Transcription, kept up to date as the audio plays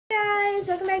guys,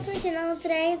 welcome back to my channel.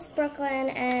 Today it's Brooklyn,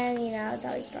 and you know, it's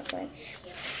always Brooklyn.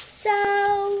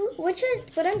 So,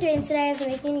 what I'm doing today is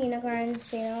making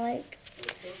unicorns, you know, like,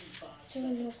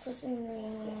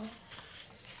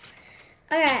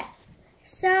 okay,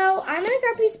 so I'm gonna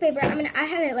grab a piece of paper. I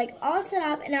have it like all set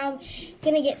up, and I'm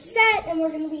gonna get set, and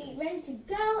we're gonna be ready to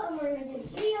go, and we're gonna do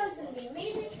this video. It's gonna be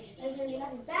amazing. There's gonna be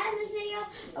nothing bad in this video.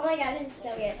 Oh my god, it's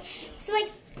so good. So like,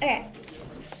 okay,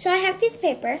 so I have a piece of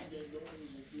paper.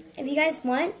 If you guys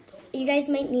want, you guys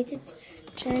might need to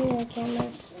turn your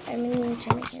cameras. I'm gonna need to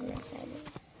turn my camera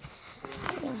sideways.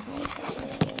 I don't know how you guys are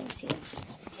really gonna see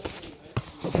this.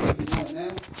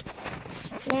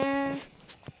 Nah.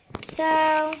 So,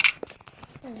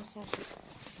 I'm gonna stop this.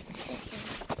 Okay.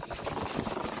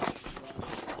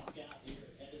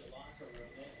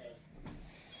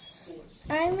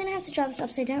 I'm gonna have to draw this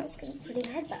upside down. It's gonna be pretty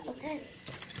hard, but okay.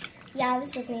 Yeah,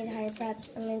 this does need higher prep.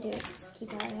 I'm gonna do it. Just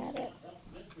keep how I had it.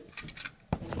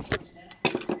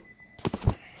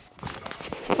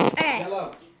 Okay.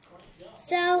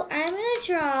 So I'm gonna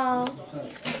draw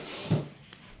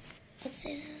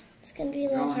upside down. It's gonna be a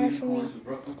little hard for me.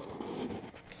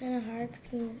 Kind of hard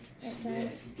because like that.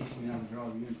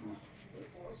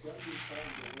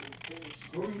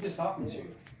 Who were you just talking to?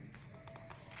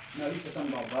 No, you said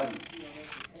something about Buddy.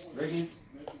 Riggins?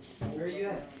 Where are you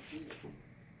at?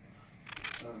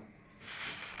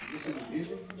 This is the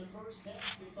music?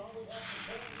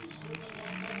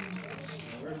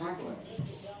 Where's Michael at?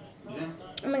 Jen?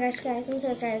 Oh my gosh, guys, I'm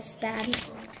so sorry. This is bad.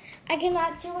 I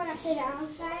cannot do one upside down,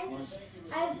 guys.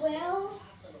 I will.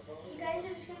 You guys are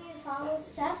just gonna need to follow the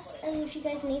steps, and if you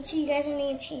guys need to, you guys are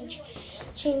gonna need to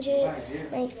change it,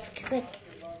 like, cause like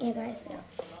you guys know,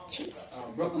 cheese.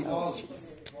 It's always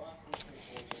cheese.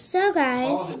 So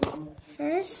guys,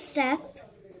 first step.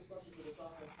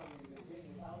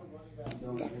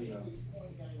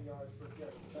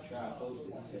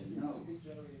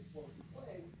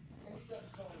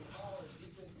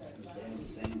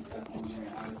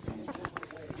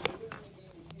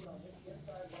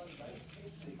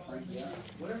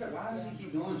 Why does he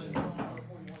keep doing this?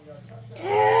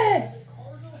 Dad!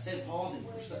 I said pause it.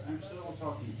 I'm still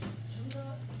talking.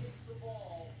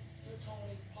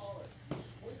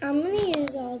 I'm gonna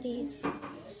use all these.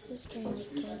 This is gonna be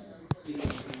good.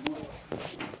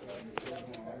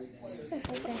 This isn't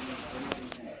okay.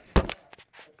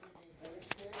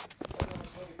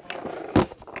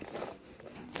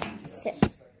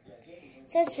 Six.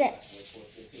 So it's this.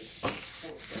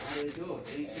 How do they do it?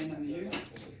 They ain't saying nothing to you?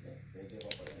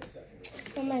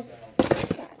 Oh my god.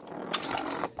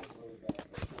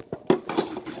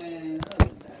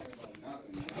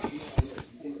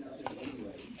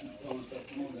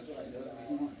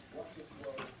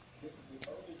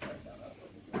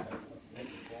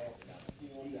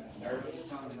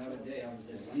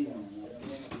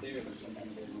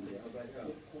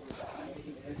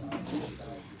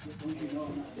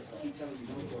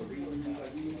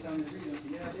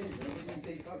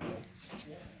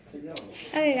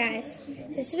 Okay guys,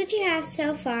 this is what you have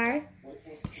so far.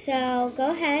 So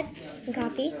go ahead and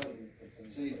copy.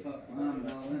 So you fuck around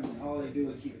and all them, and all they do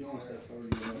is keep doing stuff for you.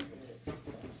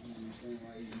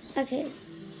 Okay.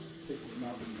 Fix his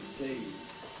mouth and say.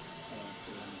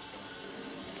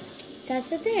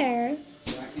 That's it there.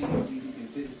 So I can't believe you can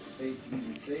fix his face to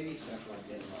even say stuff like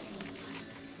that.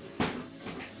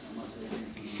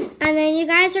 And then you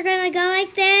guys are gonna go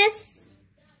like this,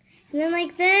 and then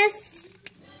like this,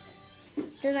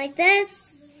 then like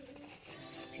this.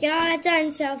 Let's get all that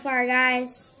done so far,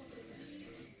 guys.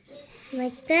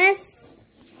 Like this,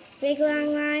 big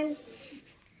long line.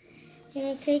 You're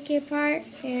gonna take your part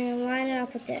and line it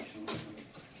up with it.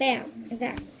 Bam, like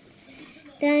that.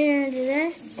 Then you're gonna do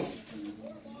this,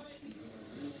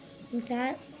 like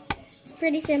that. It's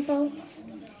pretty simple.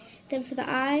 Then for the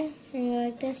eye, you're gonna go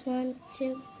like this. 1,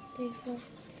 2, 3, 4.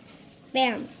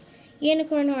 Bam.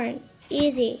 Unicorn horn.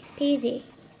 Easy peasy.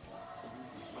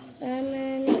 Bam.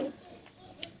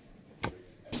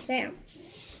 Bam.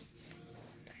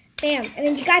 Bam. And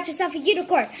then you got yourself a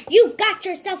unicorn. You got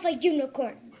yourself a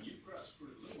unicorn.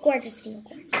 Gorgeous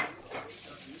unicorn.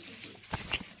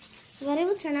 So what it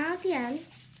will turn out at the end.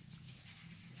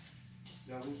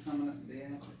 Yo, who's coming up the day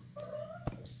after?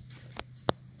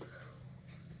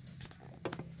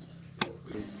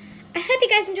 I hope you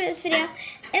guys enjoyed this video.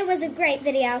 It was a great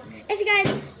video. If you guys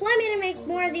want me to make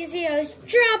more of these videos,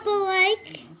 drop a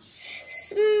like,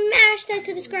 smash that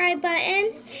subscribe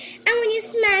button, and when you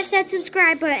smash that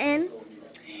subscribe button,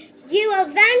 you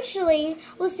eventually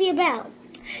will see a bell.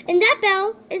 And that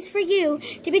bell is for you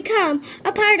to become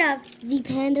a part of the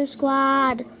Panda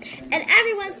Squad. And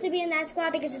everyone wants to be in that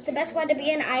squad because it's the best squad to be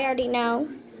in, I already know.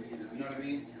 know what I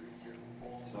mean?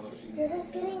 So You're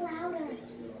just getting louder.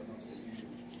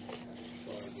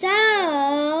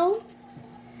 So,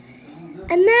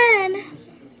 and then,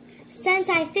 since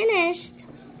I finished,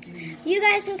 you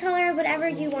guys can color whatever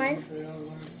you want.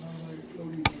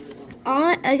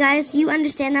 Guys, you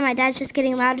understand that my dad's just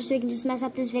getting louder so he can just mess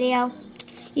up this video?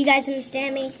 You guys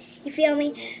understand me? You feel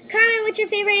me? Comment what's your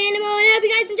favorite animal, and I hope you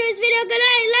guys enjoy this video. Good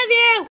night. Love you.